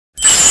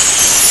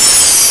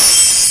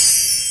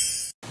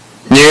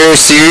New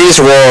series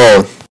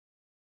World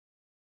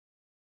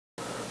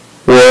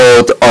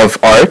of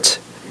Art,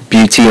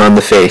 Beauty on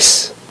the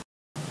Face.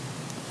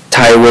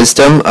 Thai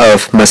wisdom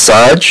of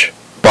massage,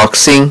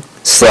 boxing,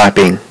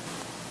 slapping.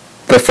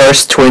 The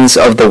first twins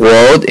of the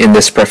world in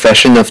this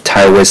profession of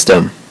Thai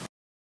wisdom.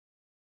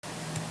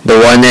 The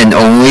one and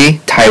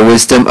only Thai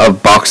wisdom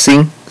of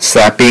boxing,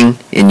 slapping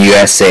in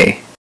USA.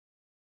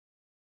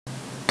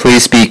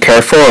 Please be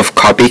careful of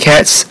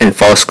copycats and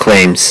false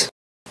claims.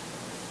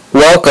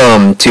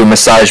 Welcome to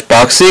Massage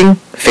Boxing,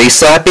 Face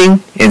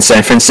Slapping in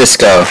San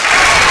Francisco.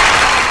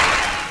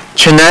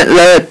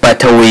 Chanatlet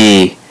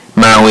Batawi,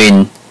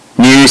 Mawin,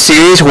 New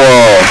Series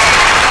World.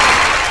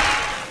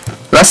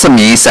 รัศ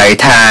มีสาย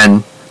ทาน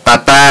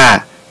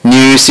Tata,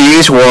 New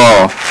Series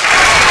World.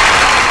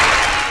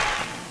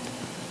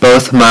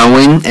 Both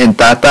Mawin and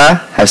Tata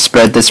have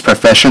spread this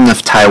profession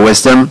of Thai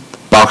wisdom,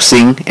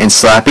 boxing, and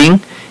slapping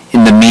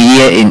in the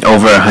media in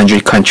over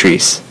 100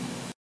 countries.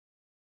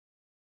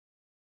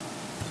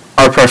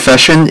 Our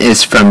profession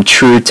is from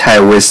true Thai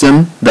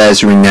wisdom that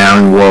is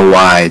renowned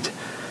worldwide,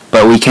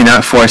 but we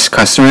cannot force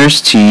customers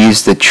to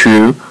use the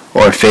true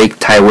or fake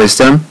Thai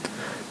wisdom.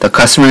 The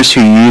customers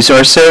who use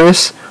our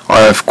service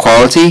are of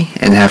quality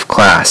and have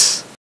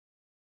class.